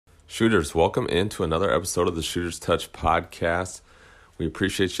Shooters, welcome into another episode of the Shooters Touch podcast. We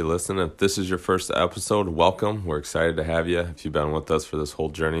appreciate you listening. If this is your first episode, welcome. We're excited to have you. If you've been with us for this whole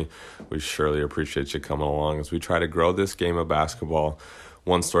journey, we surely appreciate you coming along as we try to grow this game of basketball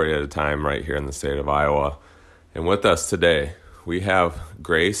one story at a time right here in the state of Iowa. And with us today, we have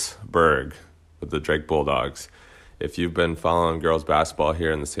Grace Berg with the Drake Bulldogs. If you've been following girls basketball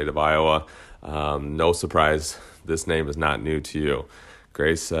here in the state of Iowa, no surprise, this name is not new to you.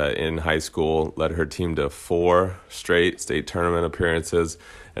 Grace, in high school, led her team to 4 straight state tournament appearances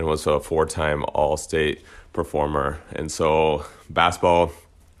and was a 4-time All-State performer. And so basketball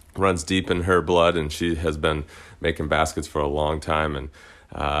runs deep in her blood, and she has been making baskets for a long time and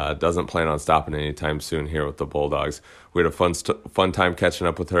doesn't plan on stopping anytime soon here with the Bulldogs. We had a fun time catching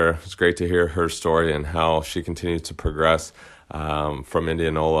up with her. It's great to hear her story and how she continues to progress from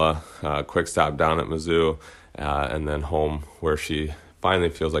Indianola, quick stop down at Mizzou, and then home where she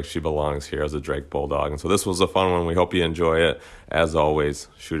finally feels like she belongs here as a Drake Bulldog. And so this was a fun one. We hope you enjoy it. As always,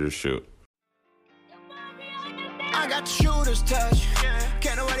 shooters shoot. I got the shooter's touch.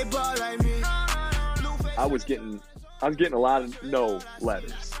 Can't nobody ball like me. I was getting a lot of no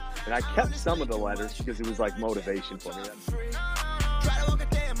letters. And I kept some of the letters because it was like motivation for me.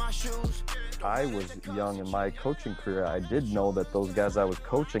 I was young in my coaching career. I did know that those guys I was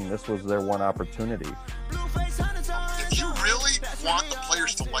coaching, this was their one opportunity. If you really want the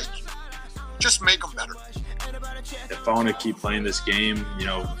players to like you, just make them better. If I want to keep playing this game,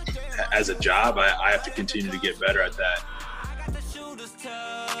 as a job, I have to continue to get better at that.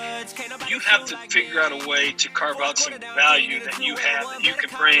 You have to figure out a way to carve out some value that you have that you can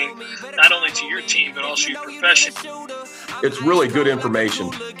bring not only to your team but also your profession. It's really good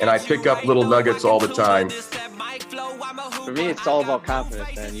information, and I pick up little nuggets all the time. For me, it's all about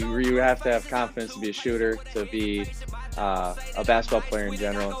confidence, man. You have to have confidence to be a shooter, to be a basketball player in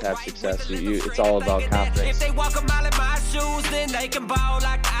general, and to have success. It's all about confidence. If they walk a mile in my shoes, then they can ball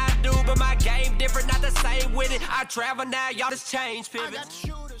like I do. But my game different, not the same with it. I travel now, y'all just change pivots.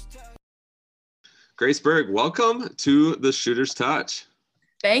 Grace Berg, welcome to the Shooters Touch.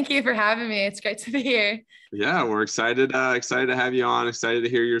 Thank you for having me. It's great to be here. Yeah, we're excited to have you on, excited to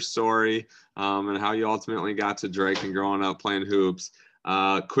hear your story and how you ultimately got to Drake and growing up playing hoops.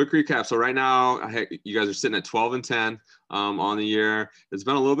 Quick recap. So right now, you guys are sitting at 12-10 on the year. It's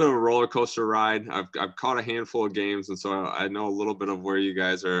been a little bit of a roller coaster ride. I've caught a handful of games, and so I know a little bit of where you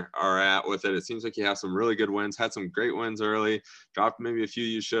guys are at with it. It seems like you have some really good wins, had some great wins early, dropped maybe a few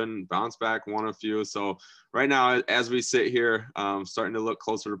you shouldn't, bounced back, won a few. So right now, as we sit here, starting to look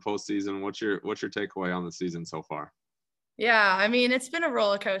closer to postseason, what's your takeaway on the season so far? Yeah, I mean, it's been a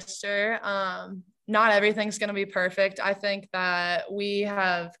roller coaster. Not everything's going to be perfect. I think that we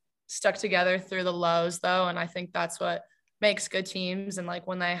have stuck together through the lows, though, and I think that's what makes good teams. And like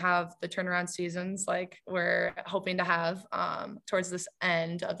when they have the turnaround seasons, like we're hoping to have towards this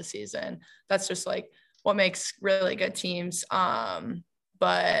end of the season, that's just like what makes really good teams.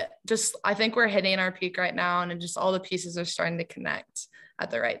 But just I think we're hitting our peak right now, and just all the pieces are starting to connect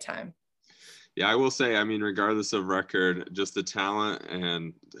at the right time. Yeah, I will say, I mean, regardless of record, just the talent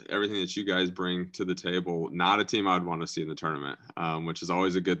and everything that you guys bring to the table, not a team I would want to see in the tournament, which is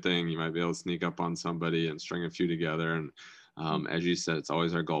always a good thing. You might be able to sneak up on somebody and string a few together. And as you said, it's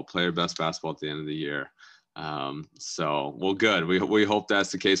always our goal, play our best basketball at the end of the year. So, well, good. We hope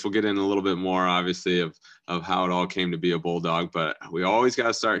that's the case. We'll get in a little bit more, obviously, of how it all came to be a Bulldog. But we always got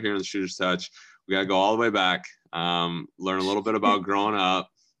to start here in the Shooter's Touch. We got to go all the way back, learn a little bit about growing up.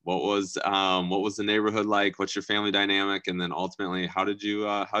 What was the neighborhood like? What's your family dynamic? And then ultimately, how did you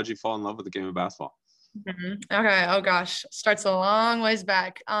fall in love with the game of basketball? Mm-hmm. Okay. Oh gosh. Starts a long ways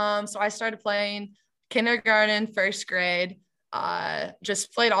back. So I started playing kindergarten, first grade,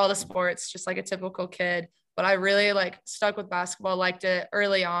 just played all the sports, just like a typical kid, but I really stuck with basketball, liked it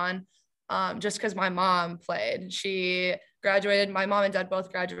early on. Just cause my mom played, she graduated. My mom and dad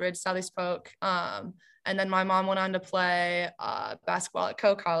both graduated Southeast Polk. And then my mom went on to play basketball at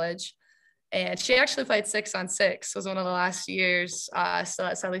College. And she actually played 6-on-6, was one of the last years still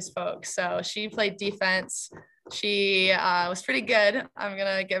at Southeast Polk. So she played defense. She was pretty good. I'm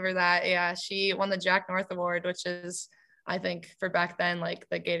going to give her that. Yeah, she won the Jack North Award, which is, I think, for back then, like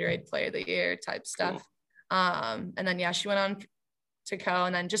the Gatorade Player of the Year type stuff. Cool. And then, yeah, she went on to Co.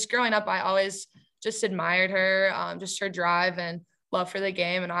 And then just growing up, I always just admired her, just her drive and love for the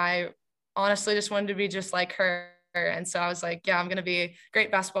game. And I honestly just wanted to be just like her. And so I was like, yeah, I'm going to be a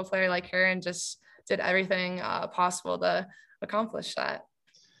great basketball player like her, and just did everything possible to accomplish that.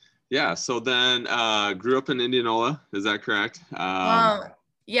 Yeah. So then grew up in Indianola. Is that correct?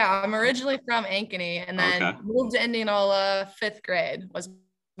 Yeah, I'm originally from Ankeny, and then moved to Indianola 5th grade was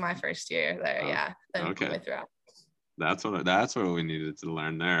my first year there. Yeah. Then okay. all the way throughout. That's what we needed to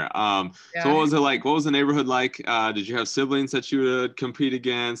learn there. Yeah. So what was it like? What was the neighborhood like? Did you have siblings that you would compete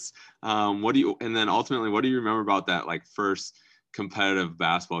against? And then ultimately, what do you remember about that like first competitive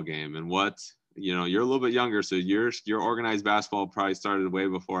basketball game? And what, you're a little bit younger, so your organized basketball probably started way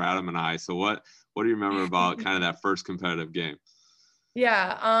before Adam and I. So what do you remember about kind of that first competitive game?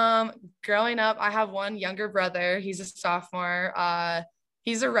 Yeah. Growing up, I have one younger brother. He's a sophomore.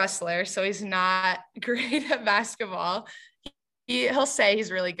 He's a wrestler, so he's not great at basketball. He'll say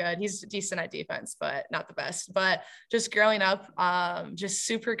he's really good. He's decent at defense, but not the best. But just growing up, just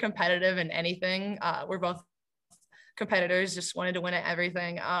super competitive in anything. We're both competitors, just wanted to win at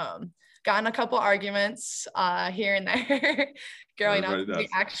everything. Gotten a couple arguments here and there growing up. We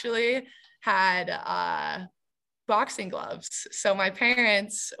actually had boxing gloves. So my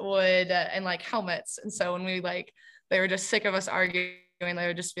parents would, and like helmets. And so when they were just sick of us arguing, they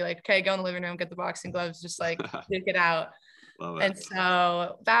would just be like, okay, go in the living room, get the boxing gloves, just like duke it out. And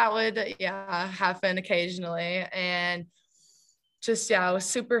so that would, happen occasionally. And just, it was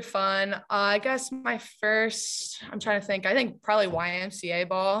super fun. I guess I'm trying to think, I think probably YMCA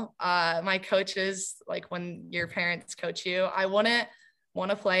ball. My coaches, like when your parents coach you, I wouldn't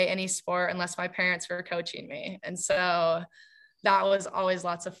want to play any sport unless my parents were coaching me. And so that was always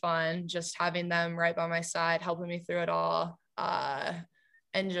lots of fun, just having them right by my side, helping me through it all.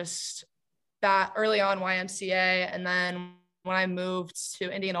 And just that early on YMCA. And then when I moved to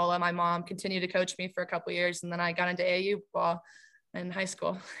Indianola, my mom continued to coach me for a couple of years. And then I got into AAU ball in high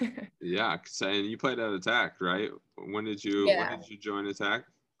school. Yeah. And you played at Attack, right? When did you join Attack?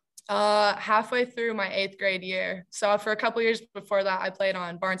 Halfway through my 8th grade year. So for a couple years before that, I played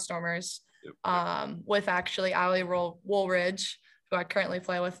on Barnstormers with actually Allie Woolridge, who I currently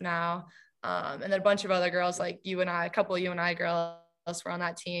play with now. And then a bunch of other girls like a couple of UNI girls were on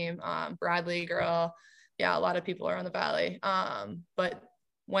that team. Bradley girl. Yeah, a lot of people are on the Valley. But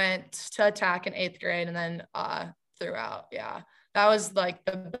went to Attack in 8th grade and then throughout. Yeah, that was like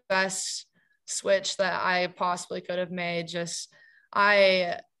the best switch that I possibly could have made.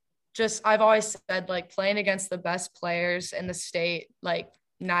 I've always said like playing against the best players in the state, like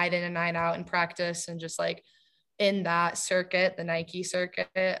night in and night out in practice and just like in that circuit, the Nike circuit,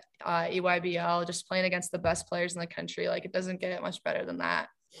 EYBL, just playing against the best players in the country. Like it doesn't get much better than that.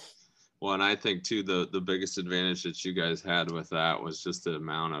 Well, and I think too, the biggest advantage that you guys had with that was just the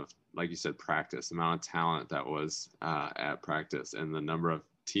amount of, like you said, practice, the amount of talent that was at practice and the number of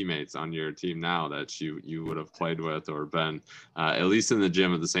teammates on your team now that you would have played with or been at least in the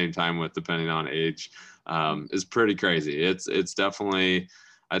gym at the same time with, depending on age, is pretty crazy. It's definitely,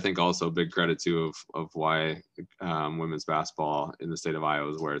 I think, also a big credit too of why women's basketball in the state of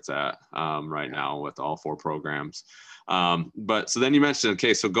Iowa is where it's at right now with all 4 programs. But so then you mentioned,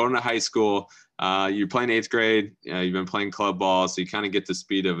 okay, so going to high school, you're playing 8th grade, you've been playing club ball, so you kind of get the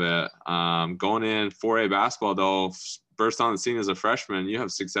speed of it. Going in 4A basketball though, burst on the scene as a freshman, you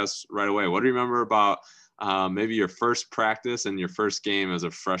have success right away. What do you remember about maybe your first practice and your first game as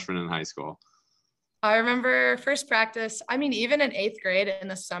a freshman in high school? I remember first practice. I mean, even in 8th grade in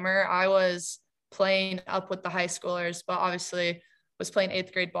the summer, I was playing up with the high schoolers, but obviously was playing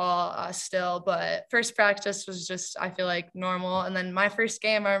 8th grade ball still. But first practice was just, I feel like, normal. And then my first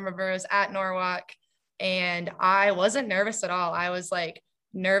game, I remember, was at Norwalk, and I wasn't nervous at all. I was like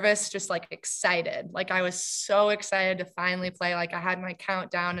nervous, just like excited. Like I was so excited to finally play. Like I had my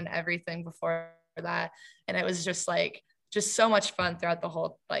countdown and everything before that. And it was just so much fun throughout the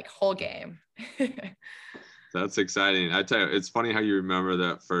whole game. That's exciting. I tell you, it's funny how you remember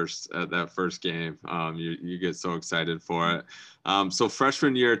that first game. You get so excited for it. So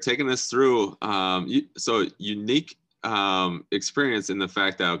freshman year, taking us through, so unique experience in the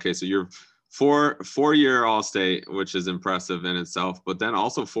fact that, okay, so you're four-year All-State, which is impressive in itself, but then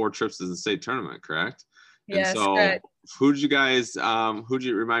also 4 trips to the state tournament, correct? Yes, and so correct. Who'd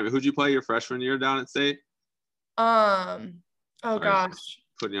you play your freshman year down at state? Gosh.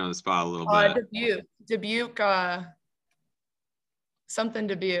 Putting you on the spot a little bit. Dubuque, something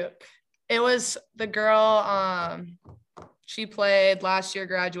Dubuque. It was the girl, she played last year,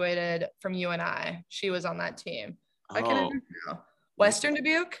 graduated from UNI. She was on that team. I can't remember now. Western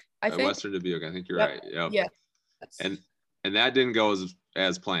Dubuque, I think. Western Dubuque, I think you're right. Yep. Yeah. And that didn't go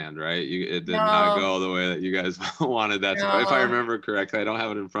as planned, right? It did not go the way that you guys wanted that to. If I remember correctly, I don't have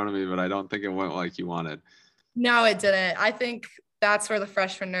it in front of me, but I don't think it went like you wanted. No, it didn't. I think that's where the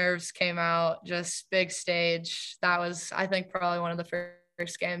freshman nerves came out. Just big stage. That was, I think, probably one of the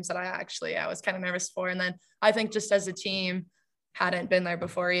first games that I was kind of nervous for. And then I think just as a team, hadn't been there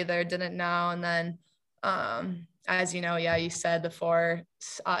before either, didn't know. And then as you know, yeah, you said the 4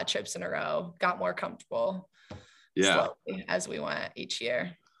 trips in a row, got more comfortable slowly as we went each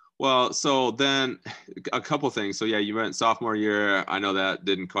year. Well, so then a couple things. So yeah, you went sophomore year. I know that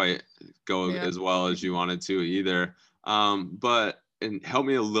didn't quite go as well as you wanted to either. And help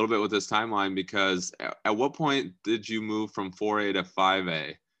me a little bit with this timeline, because at what point did you move from 4A to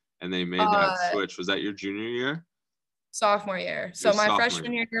 5A and they made that switch? Was that your junior year? Sophomore year. So my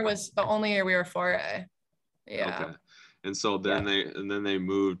freshman year was the only year we were 4A. Yeah. Okay. And so then they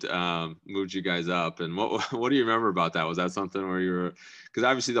moved you guys up. And what do you remember about that? Was that something where you were, because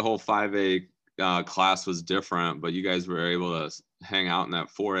obviously the whole 5A class was different, but you guys were able to hang out in that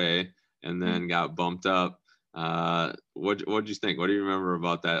 4A and then got bumped up. What'd you think? What do you remember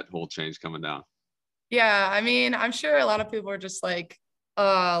about that whole change coming down? Yeah, I mean, I'm sure a lot of people are just like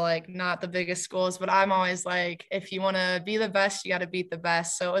not the biggest schools, but I'm always like, if you want to be the best, you got to beat the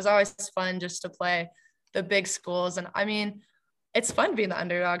best. So it was always fun just to play the big schools. And I mean, it's fun being the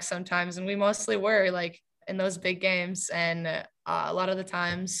underdog sometimes. And we mostly were like in those big games. And a lot of the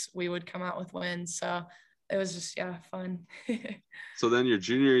times we would come out with wins. So it was just, fun. So then your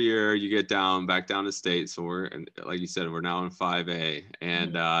junior year, you get back down to state. So like you said, we're now in 5A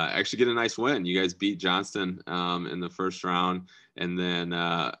and actually get a nice win. You guys beat Johnston in the first round and then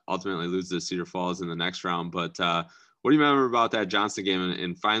ultimately lose to Cedar Falls in the next round. But what do you remember about that Johnston game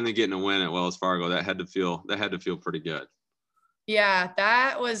and finally getting a win at Wells Fargo? That had to feel pretty good. Yeah,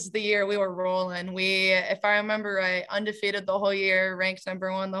 that was the year we were rolling. We, if I remember right, undefeated the whole year, ranked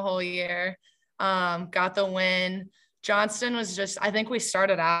number 1 the whole year, got the win. Johnston was just, I think we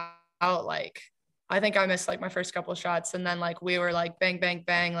started out like, I think I missed like my first couple of shots. And then like, we were like, bang, bang,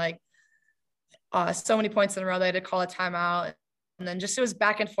 bang, like so many points in a row. They had to call a timeout. And then just, it was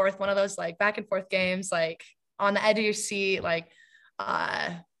back and forth, one of those like back and forth games, like on the edge of your seat, like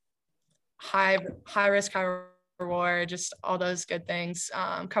high risk, high reward, just all those good things.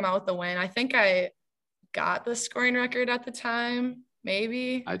 Come out with the win. I think I got the scoring record at the time,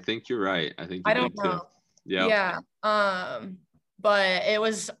 maybe. I think you're right. I think I don't know. Too. Yeah. But it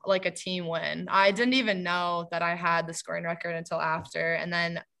was like a team win. I didn't even know that I had the scoring record until after. And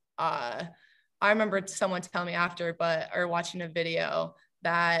then I remember someone telling me after, or watching a video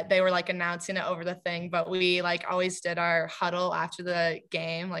that they were like announcing it over the thing, but we like always did our huddle after the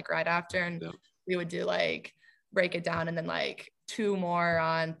game, like right after, and we would do like break it down and then like 2 more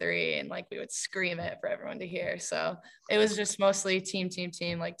on 3 and like we would scream it for everyone to hear. So it was just mostly team,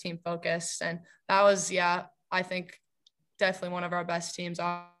 like team focused. And that was, I think definitely one of our best teams.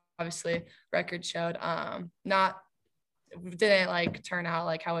 Obviously record showed, didn't like turn out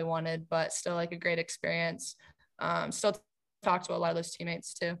like how we wanted, but still like a great experience. Still talk to a lot of those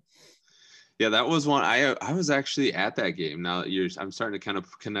teammates too. Yeah, that was one. I was actually at that game. Now I'm starting to kind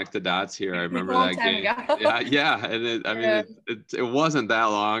of connect the dots here. I remember that game. Yeah, and it wasn't that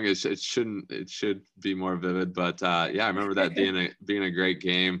long. It should be more vivid, but I remember that being a great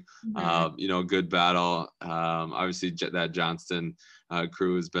game. Good battle. Obviously that Johnston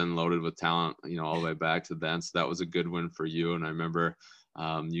crew has been loaded with talent, all the way back to then. So that was a good win for you. And I remember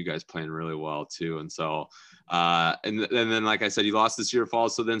you guys playing really well too. And so, and then, like I said, you lost to Cedar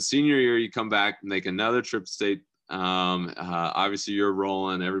Falls. So then senior year, you come back, make another trip to state. Obviously you're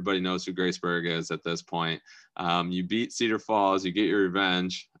rolling. Everybody knows who Grace Berg is at this point. You beat Cedar Falls, you get your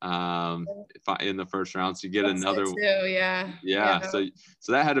revenge, in the first round. So you get another. Yeah. So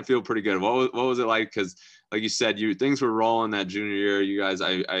that had to feel pretty good. What was it like? Cause like you said, things were rolling that junior year. You guys,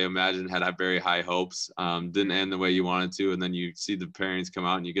 I imagine, had very high hopes. Didn't end the way you wanted to, and then you see the pairings come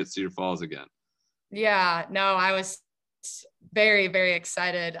out, and you get Cedar Falls again. Yeah, no, I was very, very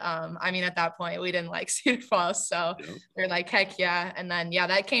excited. I mean, at that point, we didn't like Cedar Falls, so we were like, heck yeah. And then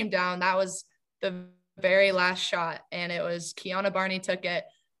that came down. That was the very last shot, and it was Kiana Barney took it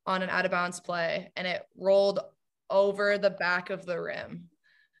on an out of bounds play, and it rolled over the back of the rim.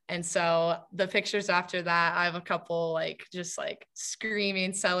 And so the pictures after that, I have a couple like just like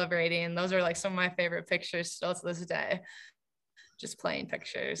screaming, celebrating. Those are like some of my favorite pictures still to this day, just playing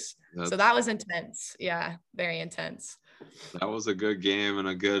pictures. So that was intense. Yeah, very intense. That was a good game and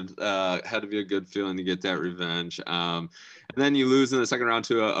a good, had to be a good feeling to get that revenge. And then you lose in the second round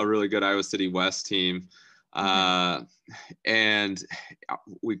to a really good Iowa City West team. And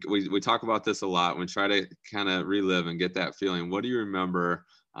we talk about this a lot. We try to kind of relive and get that feeling. What do you remember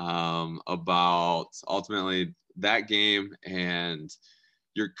about ultimately that game and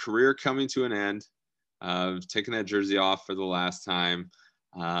your career coming to an end, taking that jersey off for the last time,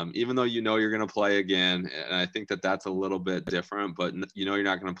 even though you're going to play again? And I think that's a little bit different, but you're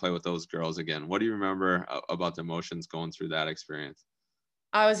not going to play with those girls again. What do you remember about the emotions going through that experience?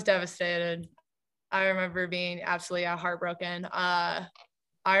 I was devastated. I remember being absolutely heartbroken. I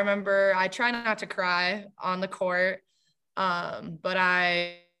remember I try not to cry on the court, but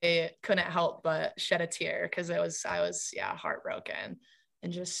I couldn't help but shed a tear because I was heartbroken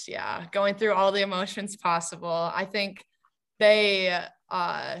and just going through all the emotions possible. I think they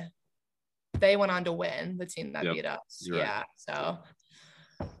went on to win, the team that beat us. You're right. So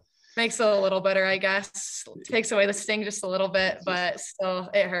makes it a little better, I guess. Takes away the sting just a little bit, but still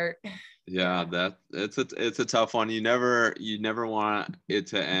it hurt. Yeah, that it's a tough one. You never want it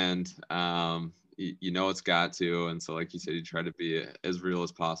to end. You know it's got to, and so like you said, you try to be as real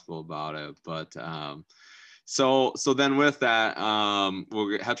as possible about it. But so then with that,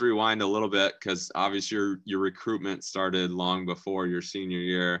 we'll have to rewind a little bit because obviously your recruitment started long before your senior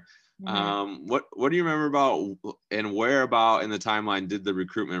year. Mm-hmm. What do you remember about and where about in the timeline did the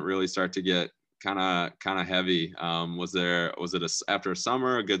recruitment really start to get kind of heavy? Was it after a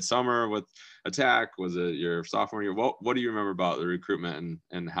summer, a good summer with Attack? Was it your sophomore year? What do you remember about the recruitment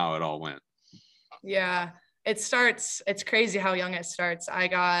and how it all went? Yeah, it's crazy how young it starts. I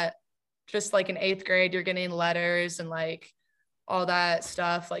got just like in 8th grade, you're getting letters and like all that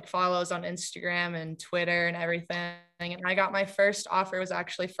stuff, like follows on Instagram and Twitter and everything. And I got my first offer was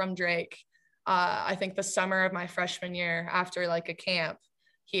actually from Drake. I think the summer of my freshman year after like a camp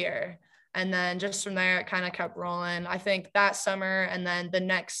here. And then just from there, it kind of kept rolling. I think that summer and then the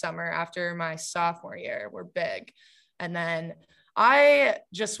next summer after my sophomore year were big. And then I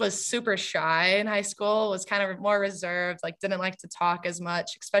just was super shy in high school, was kind of more reserved, like didn't like to talk as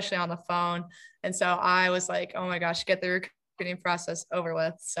much, especially on the phone. And so I was like, oh my gosh, get the recruiting process over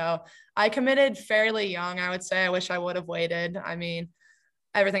with. So I committed fairly young, I would say. I wish I would have waited. I mean,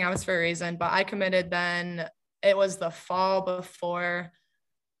 everything happens for a reason, but I committed then. It was the fall before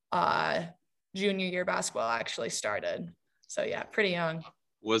junior year basketball actually started. So yeah, pretty young.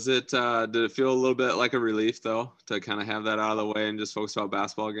 Was it, did it feel a little bit like a relief though, to kind of have that out of the way and just focus about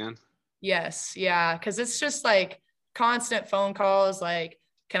basketball again? Yes. Yeah. Cause it's just like constant phone calls. Like,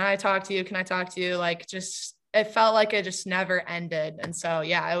 can I talk to you? Can I talk to you? Like, just, it felt like it just never ended. And so,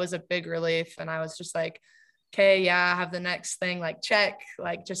 yeah, it was a big relief. And I was just like, okay, yeah, I have the next thing, like check,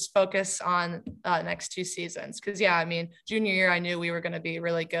 like just focus on next 2 seasons. Cause yeah, I mean, junior year, I knew we were going to be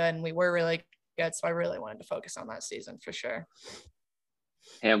really good and we were really good. So I really wanted to focus on that season for sure.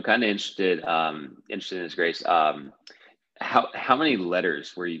 Hey, I'm kind of interested in this, Grace. How many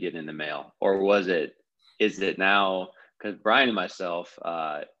letters were you getting in the mail, or is it now? Because Brian and myself,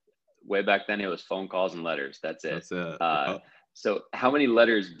 way back then, it was phone calls and letters. That's it. So how many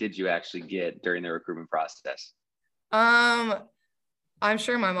letters did you actually get during the recruitment process? I'm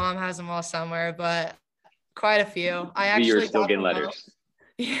sure my mom has them all somewhere, but quite a few. I actually You're still getting letters.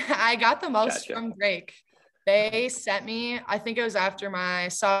 Yeah, I got the most from Drake. They sent me, I think it was after my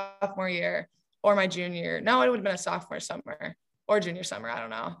sophomore year or my junior year. No, it would have been a sophomore summer or junior summer. I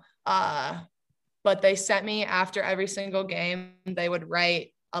don't know. But they sent me after every single game, they would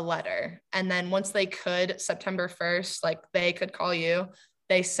write a letter. And then once they could, September 1st, like they could call you,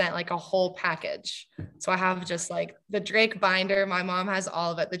 they sent like a whole package. So I have just like the Drake binder. My mom has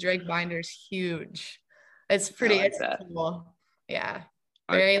all of it. The Drake binder is huge. It's pretty, it's cool. Yeah.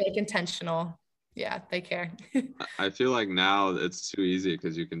 Very like intentional. Yeah, they care. I feel like now it's too easy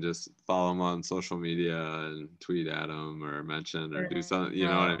because you can just follow them on social media and tweet at them or mention or do something, you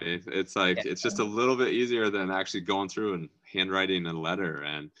know what I mean? It's like, it's just a little bit easier than actually going through and handwriting a letter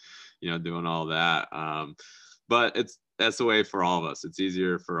and, doing all that. But that's the way for all of us. It's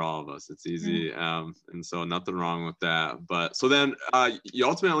easier for all of us. It's easy. And so nothing wrong with that. But so then you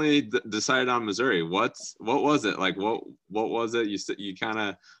ultimately decided on Missouri. What was it like? What was it? You kind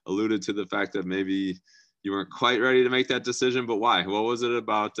of alluded to the fact that maybe you weren't quite ready to make that decision, but why? What was it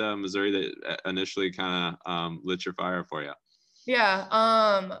about Missouri that initially kind of lit your fire for you?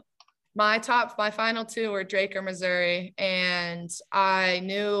 Yeah. My final 2 were Drake or Missouri. And I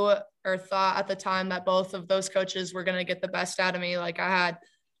knew or thought at the time that both of those coaches were going to get the best out of me. Like I had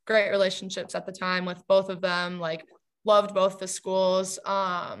great relationships at the time with both of them, like loved both the schools.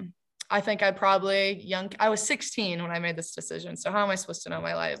 I think I was 16 when I made this decision. So how am I supposed to know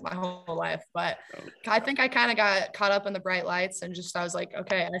my whole life? But I think I kind of got caught up in the bright lights and I was like,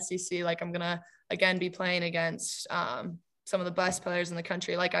 okay, SEC, like I'm going to again be playing against some of the best players in the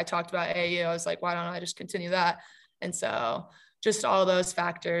country. Like I talked about AAU, I was like, why don't I just continue that? And so just all those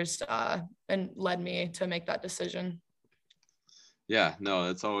factors and led me to make that decision. Yeah, no,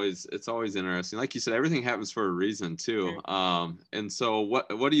 it's always interesting. Like you said, everything happens for a reason too. And so what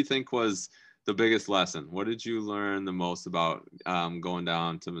do you think was the biggest lesson? What did you learn the most about going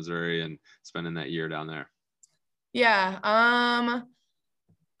down to Missouri and spending that year down there? Yeah.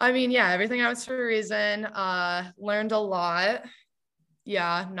 I mean, yeah, everything happens for a reason. Learned a lot.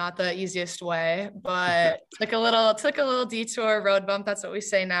 Yeah, not the easiest way, but took a little detour, road bump. That's what we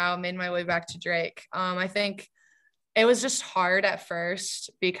say now. Made my way back to Drake. I think it was just hard at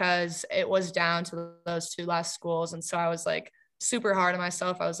first because it was down to those two last schools. And so I was like super hard on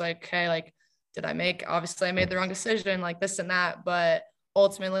myself. I was like, okay, like, obviously I made the wrong decision, like this and that, but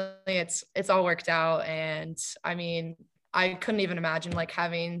ultimately it's all worked out. And I mean, I couldn't even imagine like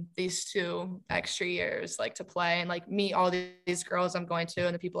having these 2 extra years like to play and like meet all these girls I'm going to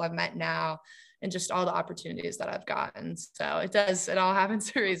and the people I've met now and just all the opportunities that I've gotten. So it all happens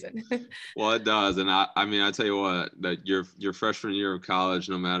for a reason. Well, it does. And I mean, I tell you what, that your freshman year of college,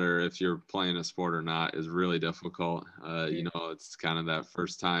 no matter if you're playing a sport or not, is really difficult. You know, it's kind of that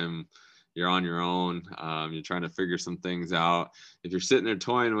first time you're on your own. You're trying to figure some things out. If you're sitting there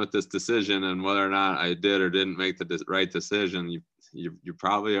toying with this decision and whether or not I did or didn't make the right decision, you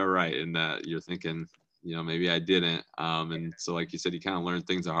probably are right in that you're thinking, you know, maybe I didn't. And so, like you said, you kind of learn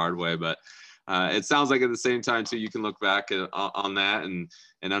things the hard way. But it sounds like at the same time too, you can look back on that and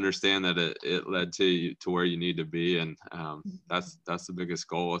understand that it led to you to where you need to be, and that's the biggest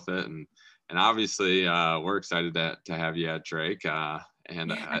goal with it. And obviously, we're excited to have you at Drake.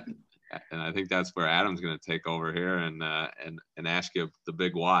 And I think that's where Adam's going to take over here and ask you the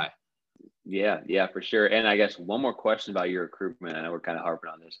big why. Yeah, for sure. And I guess one more question about your recruitment. I know we're kind of harping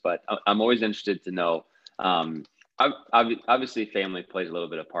on this, but I'm always interested to know. Obviously, family plays a little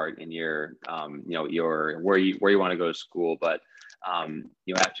bit of part in your, your where you want to go to school. But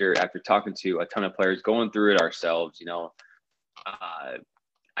after talking to a ton of players, going through it ourselves,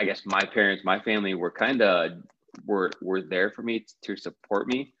 I guess my family were were there for me to support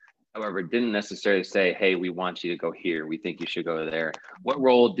me. However, didn't necessarily say, hey, we want you to go here. We think you should go there. What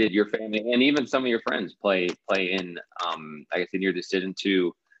role did your family and even some of your friends play in, I guess, in your decision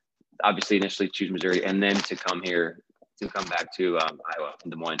to obviously initially choose Missouri and then to come back to Iowa,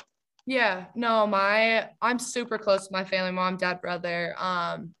 Des Moines? Yeah, no, I'm super close to my family, mom, dad, brother.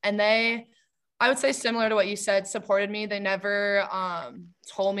 And they, I would say similar to what you said, supported me. They never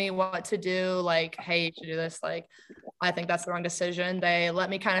told me what to do. Like, hey, you should do this. Like, I think that's the wrong decision. They let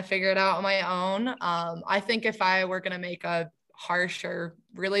me kind of figure it out on my own. I think if I were going to make a harsh or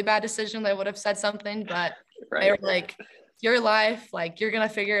really bad decision, they would have said something, but right. They were like, your life, like you're going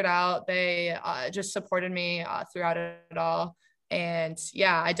to figure it out. They just supported me throughout it all. And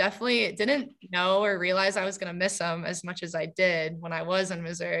yeah, I definitely didn't know or realize I was going to miss them as much as I did when I was in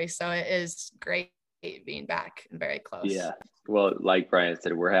Missouri. So it is great being back and very close. Yeah. Well, like Brian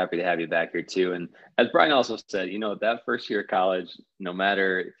said, we're happy to have you back here too. And as Brian also said, that first year of college, no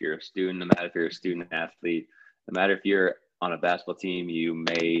matter if you're a student, no matter if you're a student athlete, no matter if you're on a basketball team you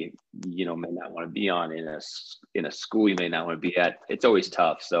may not want to be on, in a school you may not want to be at, it's always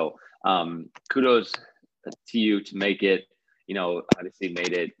tough. So kudos to you to make it, obviously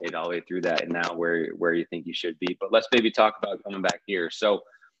made it all the way through that and now where you think you should be. But let's maybe talk about coming back here. So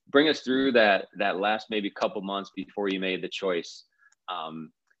bring us through that last maybe couple months before you made the choice. How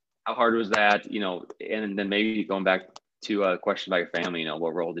hard was that? And then maybe going back to a question about your family,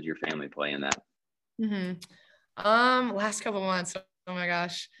 what role did your family play in that? Mm-hmm. Last couple months, oh my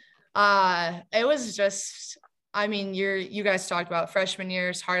gosh. It was just, I mean, you guys talked about freshman year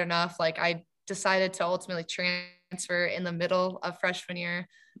is hard enough. Like I decided to ultimately transfer in the middle of freshman year,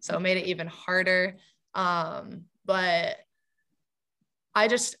 so it made it even harder. But I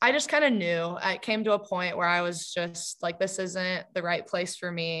just kind of knew. It came to a point where I was just like, this isn't the right place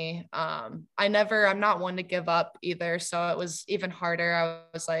for me. I'm not one to give up either. So it was even harder. I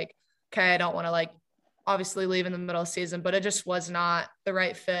was like, okay, I don't want to like obviously leave in the middle of the season, but it just was not the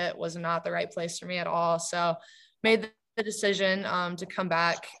right fit, was not the right place for me at all. So made the decision to come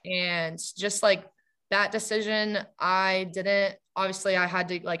back, and just like that decision, I had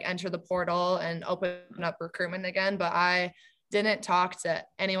to like enter the portal and open up recruitment again, but I didn't talk to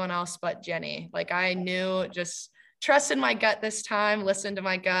anyone else but Jenny. Like I knew, just trusted my gut this time, listened to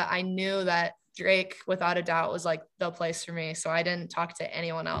my gut. I knew that Drake, without a doubt, was like the place for me. So I didn't talk to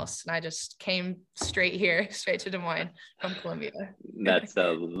anyone else. And I just came straight to Des Moines from Columbia. That's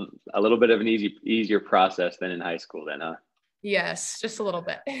a little bit of an easier process than in high school then, huh? Yes, just a little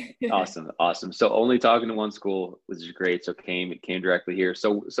bit. Awesome. So only talking to one school, which is great. So came directly here.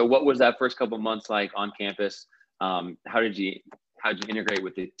 So what was that first couple of months like on campus? How did you integrate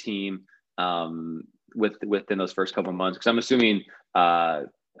with the team within those first couple of months? Because I'm assuming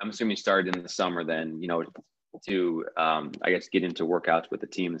you started in the summer then, to I guess get into workouts with the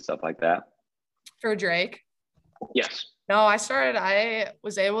team and stuff like that. For Drake? Yes. No, I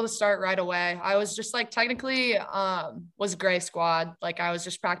was able to start right away. I was just like technically was gray squad. Like I was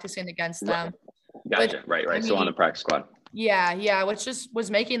just practicing against them. Gotcha. Right. I So on the mean, practice squad. yeah, which just was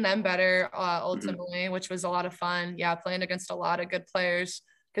making them better Mm-hmm. ultimately, which was a lot of fun. Yeah, playing against a lot of good players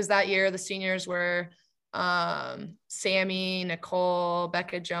because that year the seniors were Sammy, Nicole,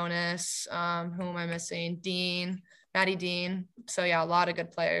 Becca Jonas, who am I missing? Maddie Dean. So yeah, a lot of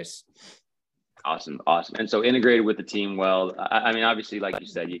good players. Awesome. And so integrated with the team well. I mean, obviously, like you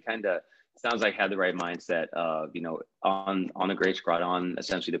said, you kind of sounds like had the right mindset of, on a great squad, on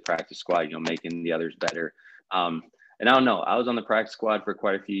essentially the practice squad, making the others better. And I don't know, I was on the practice squad for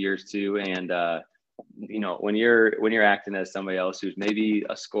quite a few years too. And, when you're acting as somebody else who's maybe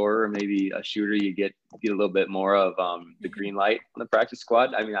a scorer, maybe a shooter, you get a little bit more of the green light on the practice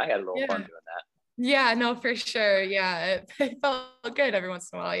squad. I mean, I had a little fun doing that. Yeah, no, for sure. Yeah, it felt good every once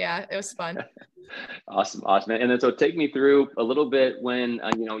in a while. Yeah, it was fun. Awesome. And then so take me through a little bit when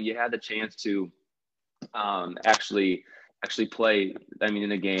you had the chance to actually play. I mean, in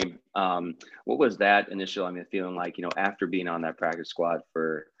the game. What was that initial? I mean, feeling like after being on that practice squad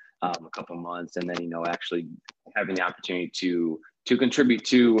for a couple months, and then actually having the opportunity to contribute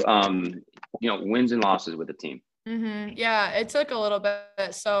to wins and losses with the team. Mm-hmm. Yeah, it took a little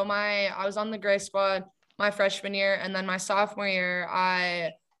bit. So I was on the gray squad my freshman year, and then my sophomore year,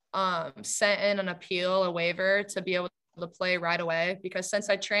 I sent in an appeal, a waiver to be able to play right away because since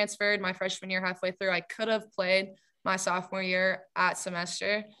I transferred my freshman year halfway through, I could have played my sophomore year at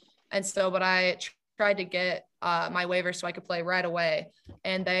semester. And so, but I tried to get my waiver so I could play right away.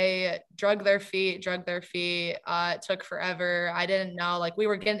 And they drug their feet. It took forever. I didn't know, like we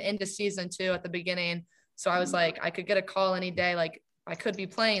were getting into season 2 at the beginning. So I was like, I could get a call any day. Like I could be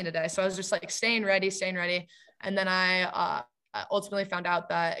playing today. So I was just like staying ready. And then I ultimately found out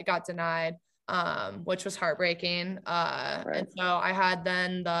that it got denied, which was heartbreaking. Right. And so I had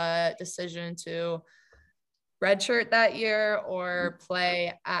then the decision to redshirt that year or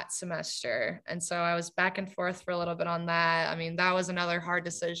play at semester. And so I was back and forth for a little bit on that. I mean, that was another hard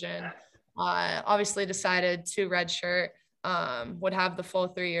decision. Obviously decided to redshirt, would have the full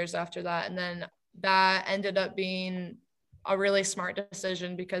 3 years after that. And then that ended up being a really smart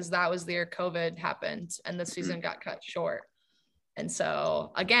decision because that was the year COVID happened and the season got cut short. And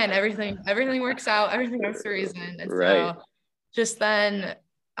so again, everything works out, everything works for a reason. And right. So just then,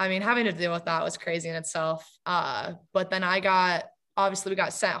 I mean, having to deal with that was crazy in itself. But then we got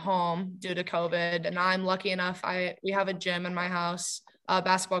sent home due to COVID, and I'm lucky enough. We have a gym in my house, a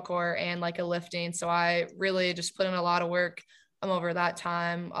basketball court and like a lifting. So I really just put in a lot of work over that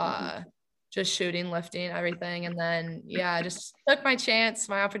time. Just shooting, lifting, everything. And then, yeah, I just took my chance,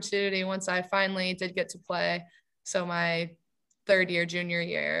 my opportunity once I finally did get to play. So my third year, junior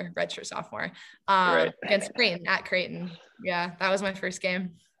year, redshirt sophomore, right. Against Creighton at Creighton. Yeah, that was my first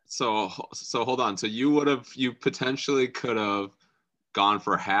game. So hold on. So you potentially could have gone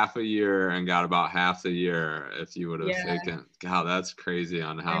for half a year and got about half the year if you would have taken. God, that's crazy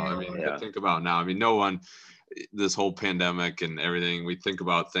on how, I mean, think about now. I mean, no one, this whole pandemic and everything, we think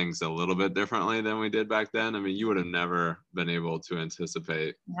about things a little bit differently than we did back then. I mean, you would have never been able to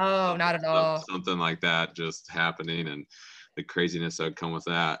anticipate. No, not at all. Something like that just happening and the craziness that would come with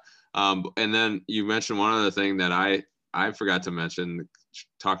that. And then you mentioned one other thing that I forgot to mention,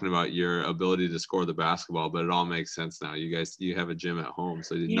 talking about your ability to score the basketball, but it all makes sense now. You have a gym at home,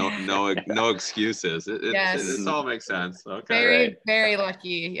 so no excuses. It all makes sense. Okay. Very, very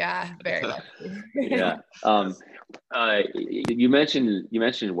lucky. Yeah, very lucky. Yeah. You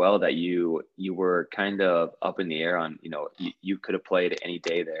mentioned well that you were kind of up in the air on, you could have played any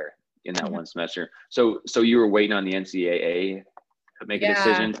day there in that one semester. So you were waiting on the NCAA to make a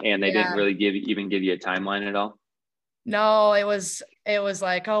decision, and they didn't really give you a timeline at all? No, it was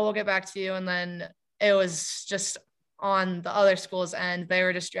like, oh, we'll get back to you. And then it was just on the other school's end. They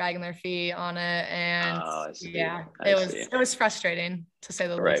were just dragging their feet on it. And it was frustrating to say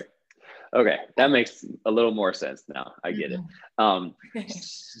the least. Right. Okay. That makes a little more sense now. I get it.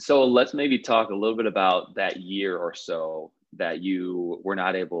 So let's maybe talk a little bit about that year or so that you were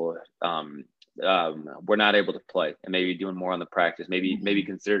not able to play, and maybe doing more on the practice, maybe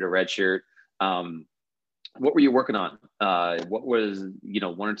considered a red shirt. What were you working on? What was,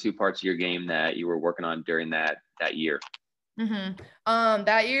 one or two parts of your game that you were working on during that year?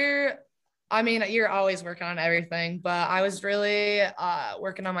 That year, I mean, you're always working on everything, but I was really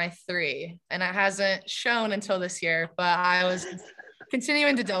working on my 3, and it hasn't shown until this year, but I was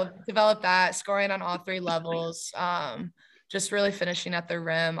continuing to develop that, scoring on all 3 levels, just really finishing at the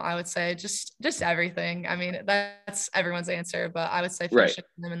rim. I would say just everything. I mean, that's everyone's answer, but I would say Right. finishing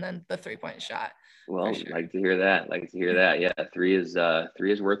the rim and then the 3-point shot. Well, Sure. like to hear that. Like to hear that. Yeah, three is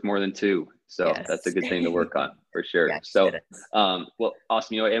worth more than two. So Yes. that's a good thing to work on for sure. Yes, so, well,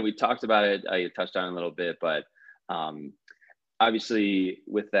 awesome. And we talked about it. You touched on it a little bit, but obviously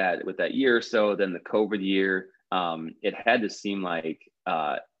with that year or so, then the COVID year, it had to seem like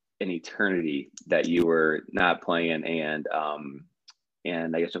an eternity that you were not playing and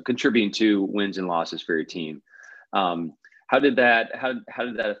I guess contributing to wins and losses for your team. How did that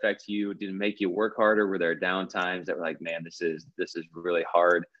affect you? Did it make you work harder? Were there down times that were like, man, this is really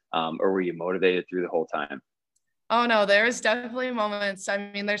hard? Or were you motivated through the whole time? Oh no, there was definitely moments.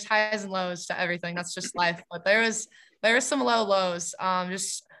 I mean, there's highs and lows to everything. That's just life. But there was some low lows. I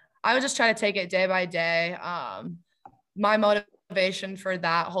would just try to take it day by day. My motivation for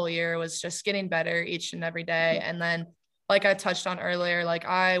that whole year was just getting better each and every day. And then, like I touched on earlier, like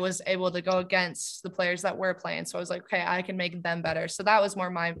I was able to go against the players that were playing. So I was like, okay, I can make them better. So that was more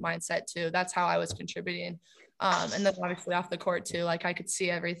my mindset too. That's how I was contributing. And then obviously off the court too, like I could see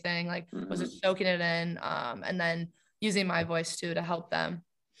everything, like was just soaking it in, and then using my voice too to help them.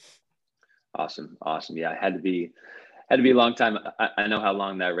 Awesome. Yeah, it had to be a long time. I know how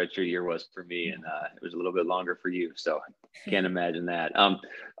long that redshirt year was for me, and it was a little bit longer for you. So can't imagine that. All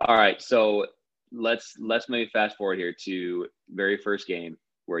right, so let's maybe fast forward here to very first game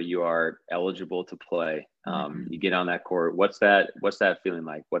where you are eligible to play. You get on that court. What's that feeling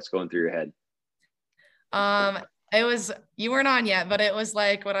like? What's going through your head? It was, you weren't on yet, but it was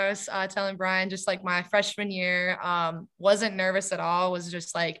like what I was telling Brian, just like my freshman year, wasn't nervous at all, was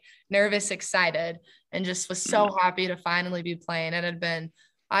just like nervous, excited, and just was so happy to finally be playing. It had been,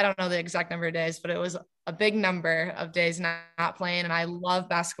 I don't know the exact number of days, but it was a big number of days not playing. And I love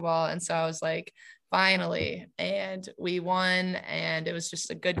basketball. And so I was like, finally, and we won. And it was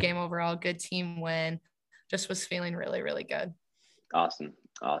just a good game overall, good team win. Just was feeling really, really good. Awesome.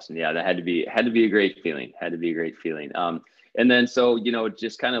 Yeah, that had to be a great feeling. And then, so,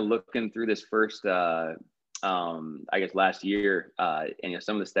 just kind of looking through this first, I guess last year, and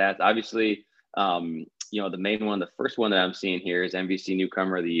some of the stats, obviously, the main one, the first one that I'm seeing here is MVC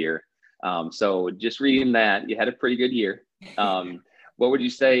Newcomer of the Year. So just reading that, you had a pretty good year. What would you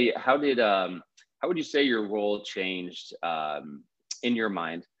say? How would you say your role changed in your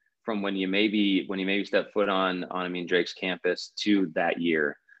mind from when you maybe stepped foot on Drake's campus to that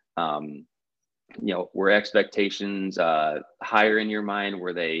year? Were expectations higher in your mind?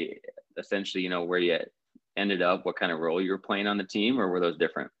 Were they essentially, where you ended up, what kind of role you were playing on the team, or were those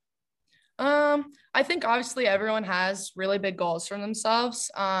different? I think obviously everyone has really big goals for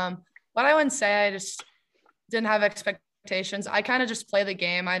themselves. But I wouldn't say I just didn't have expectations. I kind of just play the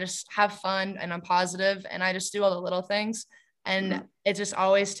game. I just have fun and I'm positive and I just do all the little things. And it just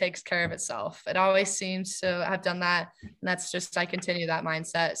always takes care of itself. It always seems to have done that. And that's just, I continue that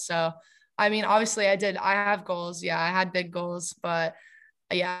mindset. So, I mean, obviously I have goals. Yeah, I had big goals, but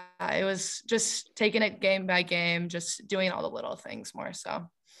yeah, it was just taking it game by game, just doing all the little things more so.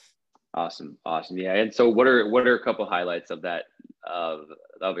 Awesome. Yeah. And so what are a couple highlights of that, of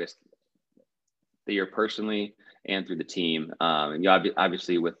the year personally and through the team? And you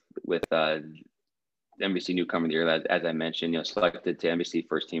obviously with NBC Newcomer of the Year, as I mentioned, selected to NBC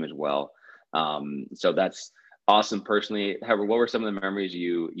first team as well. So that's awesome personally. However, what were some of the memories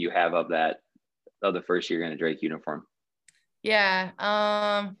you have of the first year in a Drake uniform? Yeah.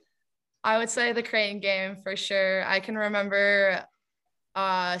 I would say the Creighton game for sure. I can remember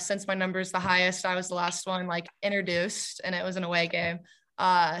since my number is the highest, I was the last one introduced, and it was an away game.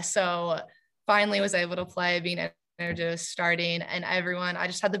 So finally was able to play, being introduced, starting, and everyone, I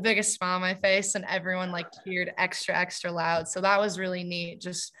just had the biggest smile on my face, and everyone cheered extra loud. So that was really neat,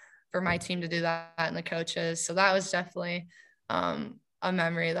 just for my team to do that, and the coaches. So that was definitely a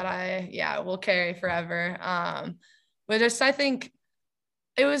memory that I will carry forever. But just, I think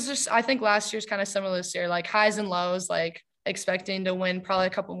last year's kind of similar this year, highs and lows, expecting to win probably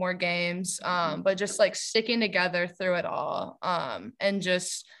a couple more games, but just sticking together through it all, and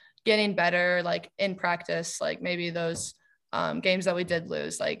just getting better in practice, maybe those games that we did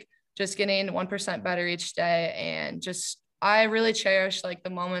lose, just getting 1% better each day. And just, I really cherish the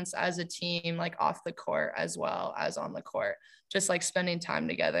moments as a team, off the court as well as on the court, just spending time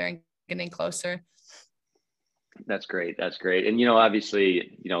together and getting closer. That's great. And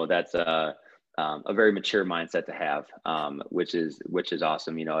obviously that's a very mature mindset to have, which is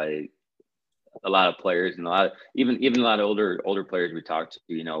awesome. A lot of players and even a lot of older players we talked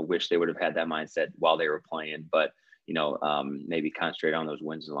to, wish they would have had that mindset while they were playing, but maybe concentrate on those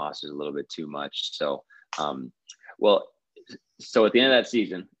wins and losses a little bit too much. So, So at the end of that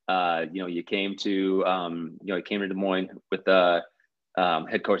season, you came to Des Moines with the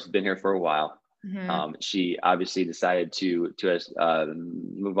head coach has been here for a while. Mm-hmm. She obviously decided to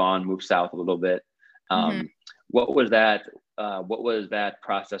move south a little bit. Mm-hmm. What was that? What was that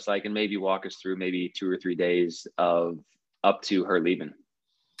process like? And maybe walk us through maybe 2 or 3 days of up to her leaving.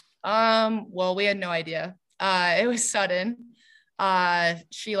 Well, we had no idea. It was sudden.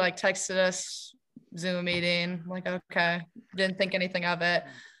 She like texted us Zoom meeting, like, okay, didn't think anything of it.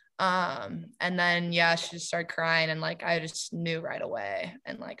 And then, yeah, she just started crying and like, I just knew right away.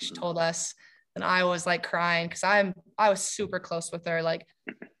 And like, she told us and I was like crying cause I was super close with her. Like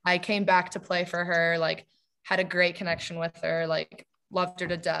I came back to play for her, like had a great connection with her, like loved her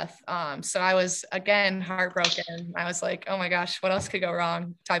to death. So I was again, heartbroken. I was like, oh my gosh, what else could go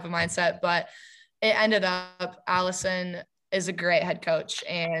wrong type of mindset. But it ended up Allison is a great head coach.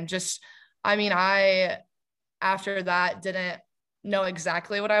 And just, I mean, after that didn't know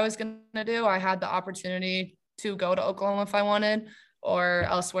exactly what I was going to do. I had the opportunity to go to Oklahoma if I wanted or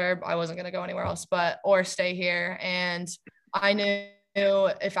elsewhere. I wasn't going to go anywhere else, or stay here. And I knew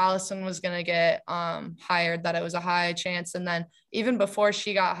if Allison was going to get hired, that it was a high chance. And then even before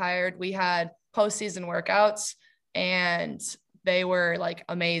she got hired, we had postseason workouts and they were like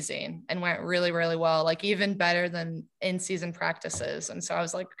amazing and went really, really well, like even better than in-season practices. And so I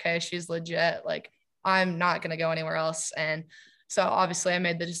was like, okay, she's legit. Like I'm not going to go anywhere else. And so obviously I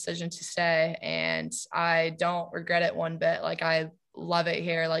made the decision to stay and I don't regret it one bit. Like I love it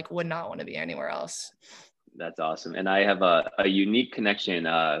here. Like would not want to be anywhere else. That's awesome. And I have a unique connection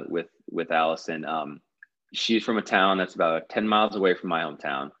with Allison. She's from a town that's about 10 miles away from my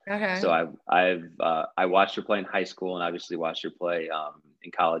hometown. Okay. So I watched her play in high school and obviously watched her play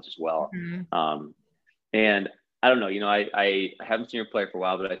in college as well. Mm-hmm. And I don't know, I haven't seen her play for a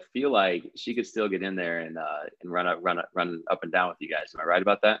while, but I feel like she could still get in there and run up and down with you guys. Am I right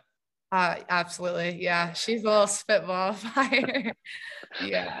about that? Absolutely. Yeah. She's a little spitball fire.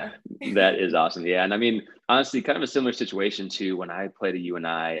 Yeah. That is awesome. Yeah. And I mean, honestly, kind of a similar situation to when I played at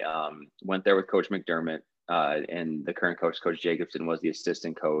UNI, went there with Coach McDermott, and the current coach, Coach Jacobson, was the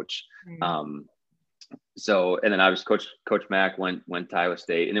assistant coach. Mm-hmm. And then I was Coach Mack went to Iowa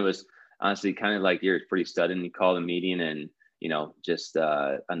State, and it was honestly kind of like you're pretty sudden. He called a meeting and, just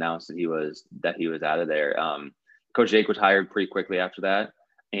announced that he was out of there. Coach Jake was hired pretty quickly after that.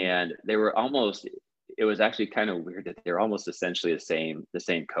 And it was actually kind of weird that they're almost essentially the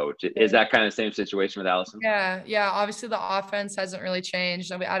same coach. Is that kind of the same situation with Allison? Yeah. Yeah. Obviously the offense hasn't really changed.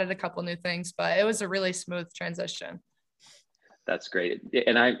 And we added a couple new things, but it was a really smooth transition. That's great.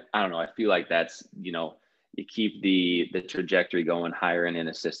 And I don't know, I feel like that's, you keep the trajectory going, hiring an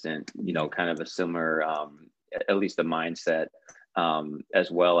assistant, kind of a similar, at least the mindset,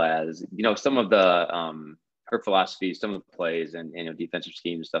 as well as, some of the, her philosophy, some of the plays and defensive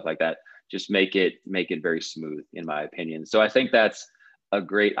schemes and stuff like that, just make it very smooth, in my opinion. So I think that's a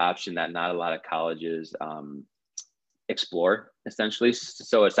great option that not a lot of colleges explore, essentially.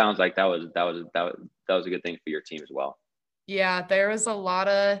 So it sounds like that was a good thing for your team as well. Yeah, there was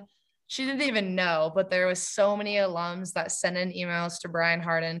she didn't even know, but there was so many alums that sent in emails to Brian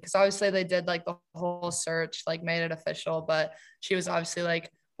Harden because obviously they did like the whole search, like made it official, but she was obviously like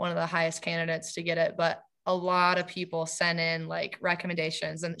one of the highest candidates to get it. But a lot of people sent in like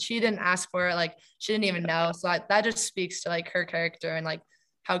recommendations and she didn't ask for it. Like she didn't even know. So that just speaks to like her character and like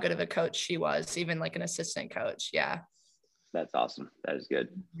how good of a coach she was, even like an assistant coach. Yeah. That's awesome. That is good.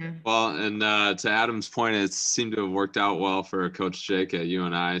 Mm-hmm. Well, and to Adam's point, it seemed to have worked out well for Coach Jake at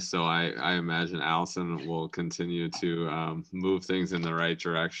UNI. So I imagine Allison will continue to move things in the right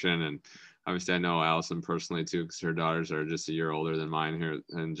direction. And obviously I know Allison personally too, because her daughters are just a year older than mine here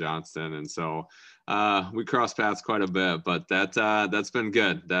in Johnston. And so we cross paths quite a bit, but that's been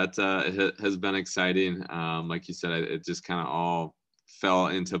good. That has been exciting. Like you said, it just kind of all fell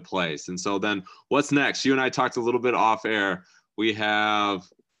into place. And so then what's next? You and I talked a little bit off air. We have,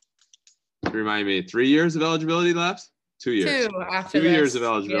 remind me, 3 years of eligibility left? 2 years. 2 years of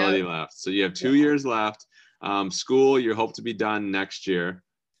eligibility left. So you have 2 years left. School, you hope to be done next year.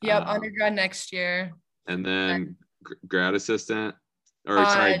 Yep, undergrad next year. And then grad assistant,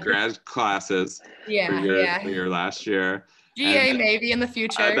 grad classes for your last year. GA maybe in the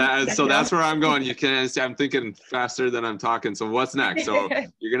future. So that's where I'm going. You can understand, I'm thinking faster than I'm talking. So what's next? So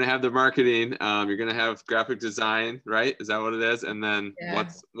you're going to have the marketing, you're going to have graphic design, right? Is that what it is? And then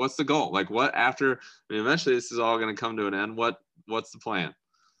what's the goal? Like what after, eventually this is all going to come to an end. What's the plan?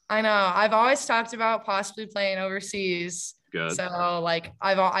 I know. I've always talked about possibly playing overseas. Good. So like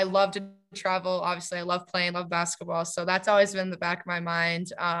I love to travel. Obviously I love playing, love basketball. So that's always been in the back of my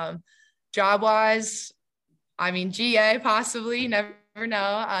mind. Job wise, I mean, GA possibly, you never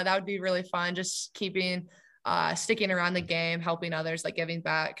know. That would be really fun. Just sticking around the game, helping others, like giving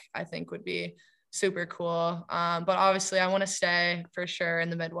back, I think would be super cool. But obviously I want to stay for sure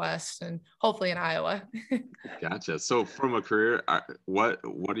in the Midwest and hopefully in Iowa. Gotcha. So from a career, what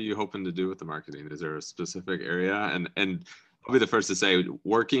are you hoping to do with the marketing? Is there a specific area? And I'll be the first to say,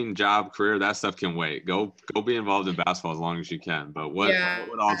 working, job, career, that stuff can wait. Go be involved in basketball as long as you can. But what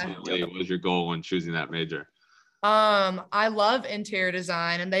ultimately was your goal when choosing that major? I love interior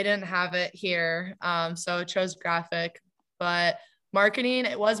design and they didn't have it here. So I chose graphic, but marketing,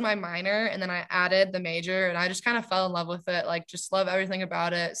 it was my minor. And then I added the major and I just kind of fell in love with it. Like just love everything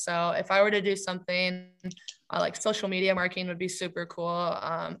about it. So if I were to do something like social media marketing would be super cool.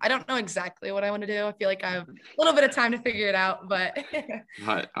 I don't know exactly what I want to do. I feel like I have a little bit of time to figure it out, but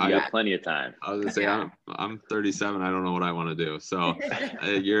I got plenty of time. I was gonna say I'm 37. I don't know what I want to do. So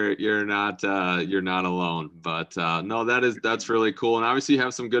you're not alone. But no, that's really cool. And obviously you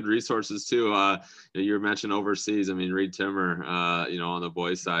have some good resources too. You mentioned overseas. I mean, Reed Timmer, on the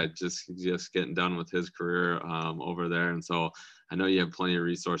boys side, just getting done with his career over there, and so I know you have plenty of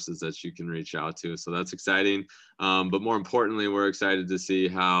resources that you can reach out to. So that's exciting. But more importantly, we're excited to see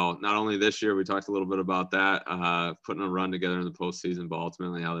how not only this year, we talked a little bit about that, putting a run together in the postseason, but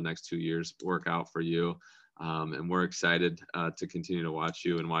ultimately how the next 2 years work out for you. And we're excited to continue to watch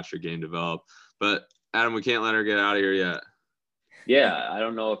you and watch your game develop. But Adam, we can't let her get out of here yet. Yeah, I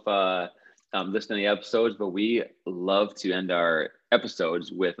don't know if listening to the episodes, but we love to end our episodes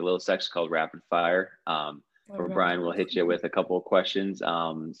with a little section called Rapid Fire. Where Brian will hit you with a couple of questions,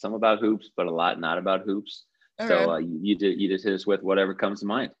 some about hoops, but a lot not about hoops. Okay. So you just hit us with whatever comes to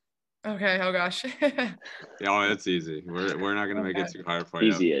mind. Okay. Oh gosh. It's easy. We're not gonna make it too hard for you.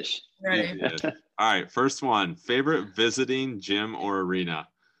 Easy-ish. Ready. Easy-ish. All right. First one. Favorite visiting gym or arena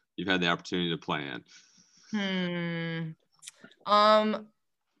you've had the opportunity to play in? I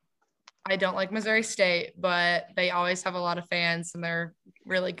don't like Missouri State, but they always have a lot of fans and they're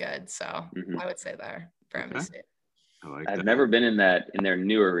really good. So I would say there. State. I've never been in their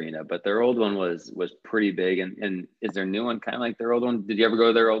new arena, but their old one was pretty big. And is their new one kind of like their old one? Did you ever go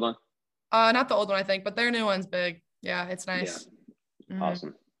to their old one? Not the old one, I think, but their new one's big. Yeah, it's nice. Yeah.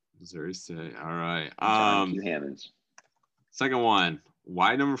 Awesome. Missouri State. All right. John Q. Hammonds. Second one.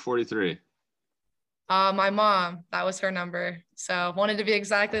 Why number 43? My mom, that was her number. So wanted to be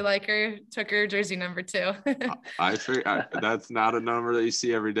exactly like her, took her jersey number 2. I figured that's not a number that you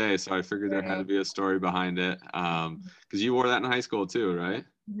see every day. So I figured there had to be a story behind it. Because you wore that in high school too, right?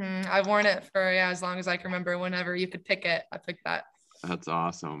 I've worn it for as long as I can remember. Whenever you could pick it, I picked that. That's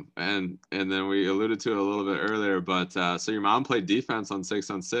awesome. And then we alluded to it a little bit earlier, but so your mom played defense on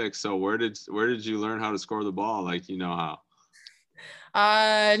 6-on-6. So where did you learn how to score the ball? Like, how?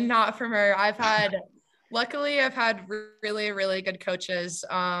 Not from her. Luckily, I've had really, really good coaches.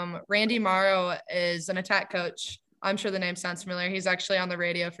 Randy Morrow is an attack coach. I'm sure the name sounds familiar. He's actually on the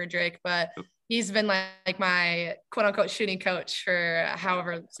radio for Drake, but he's been like my quote unquote shooting coach for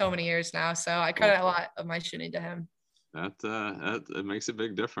however so many years now. So I credit a lot of my shooting to him. That it makes a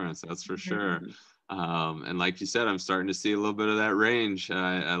big difference. That's for sure. And like you said, I'm starting to see a little bit of that range.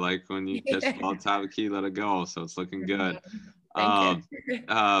 I like when you catch the ball top of the key, let it go. So it's looking good.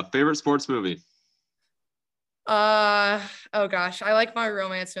 Favorite sports movie? Oh gosh, I like my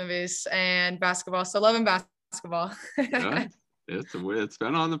romance movies and basketball. So loving basketball. Good. It's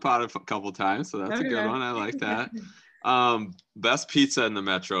been on the pod a couple times, so that's a good one. I like that. Best pizza in the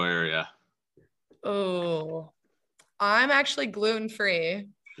metro area? Oh, I'm actually gluten-free.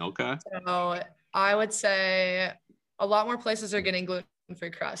 Okay. So I would say a lot more places are getting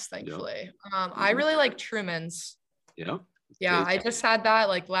gluten-free crust, thankfully. Yep. I really like Truman's. Yep. Yeah, I just had that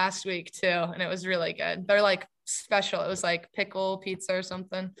like last week too, and it was really good. They're like special. It was like pickle pizza or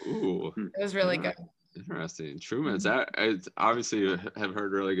something. Ooh. It was really good. Interesting. Truman's. I obviously have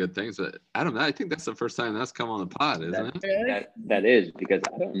heard really good things, but Adam, I think that's the first time that's come on the pod, isn't it? Really? That is, because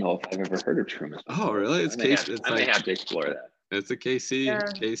I don't know if I've ever heard of Truman's. Oh, really? I may have to explore that. It's a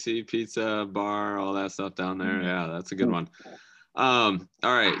KC pizza bar, all that stuff down there. Yeah, that's a good one. All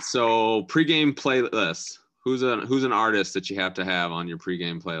right. So pregame playlist. Who's an artist that you have to have on your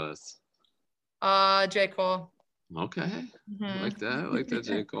pregame playlist? J. Cole. Okay. I like that.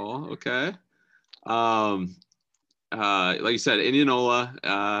 J. Cole. Okay. Like you said, Indianola,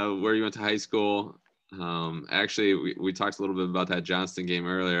 where you went to high school. Actually, we talked a little bit about that Johnston game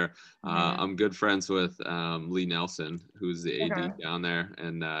earlier. I'm good friends with Lee Nelson, who's the AD down there,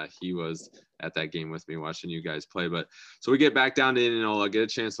 and he was at that game with me watching you guys play. But so we get back down to Indianola, get a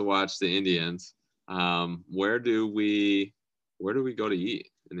chance to watch the Indians. Where do we go to eat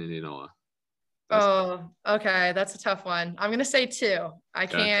in Indianola? Oh, okay. That's a tough one. I'm going to say 2. I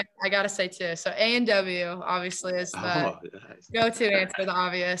got to say 2. So A&W obviously is the go-to answer, the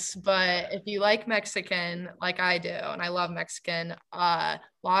obvious. But if you like Mexican, like I do, and I love Mexican,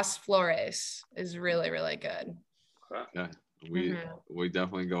 Los Flores is really, really good. Okay. We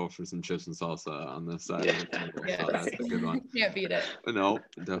definitely go for some chips and salsa on this side of the table, so that's a good one. Can't beat it. No,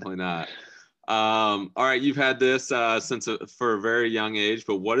 definitely not. All right, you've had this for a very young age,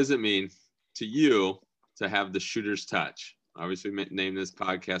 but what does it mean to you to have the shooter's touch? Obviously, we named this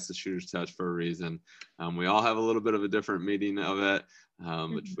podcast the Shooter's Touch for a reason. We all have a little bit of a different meaning of it,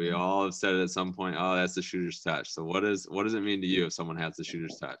 but we all have said it at some point, oh, that's the shooter's touch. So what does it mean to you if someone has the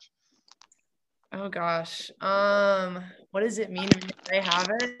shooter's touch? Oh, gosh. What does it mean if they have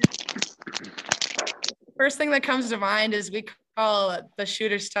it? First thing that comes to mind is we call the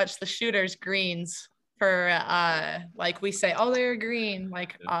shooter's touch the shooter's greens. For like we say, oh, they're green,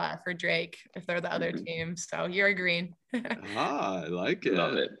 like for Drake if they're the other team. So you're a green. I like it.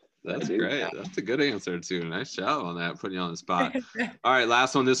 Love it. That's great. That's a good answer too. Nice job on that, putting you on the spot. All right,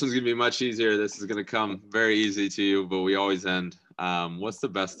 last one. This one's gonna be much easier. This is gonna come very easy to you, but we always end. What's the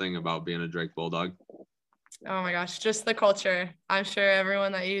best thing about being a Drake Bulldog? Oh my gosh, just the culture. I'm sure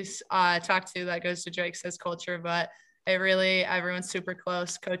everyone that you talk to that goes to Drake says culture, but everyone's super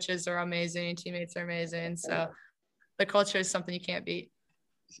close. Coaches are amazing. Teammates are amazing. So the culture is something you can't beat.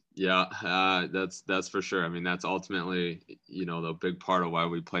 Yeah, that's for sure. I mean, that's ultimately, the big part of why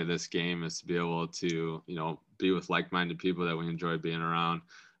we play this game is to be able to, be with like-minded people that we enjoy being around,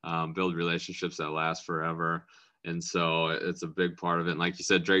 build relationships that last forever. And so it's a big part of it. And like you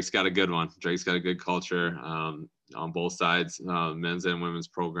said, Drake's got a good one. Drake's got a good culture on both sides, men's and women's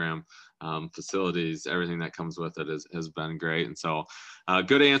program, facilities, everything that comes with it has been great. And so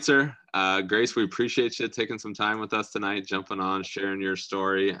good answer. Grace, we appreciate you taking some time with us tonight, jumping on, sharing your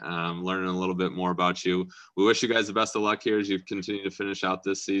story, learning a little bit more about you. We wish you guys the best of luck here as you continue to finish out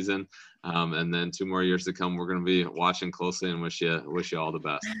this season. And then 2 more years to come, we're going to be watching closely and wish you all the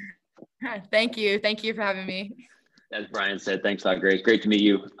best. Thank you. Thank you for having me. As Brian said, thanks a lot, Grace. Great to meet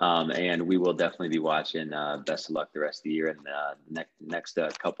you. And we will definitely be watching. Best of luck the rest of the year and next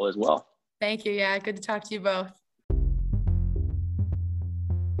couple as well. Thank you. Yeah, good to talk to you both.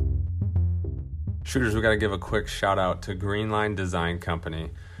 Shooters, we got to give a quick shout out to Greenline Design Company.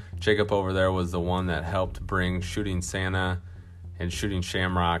 Jacob over there was the one that helped bring Shooting Santa and Shooting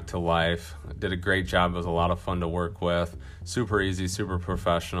Shamrock to life. Did a great job. It was a lot of fun to work with. Super easy, super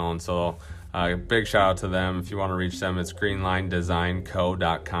professional. And so big shout out to them. If you want to reach them, it's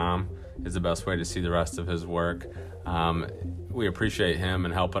greenlinedesignco.com is the best way to see the rest of his work. We appreciate him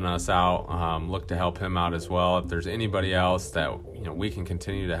and helping us out. Look to help him out as well. If there's anybody else that we can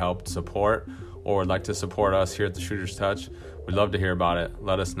continue to help support or would like to support us here at the Shooter's Touch, we'd love to hear about it.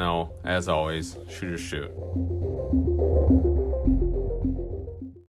 Let us know. As always, shooters shoot.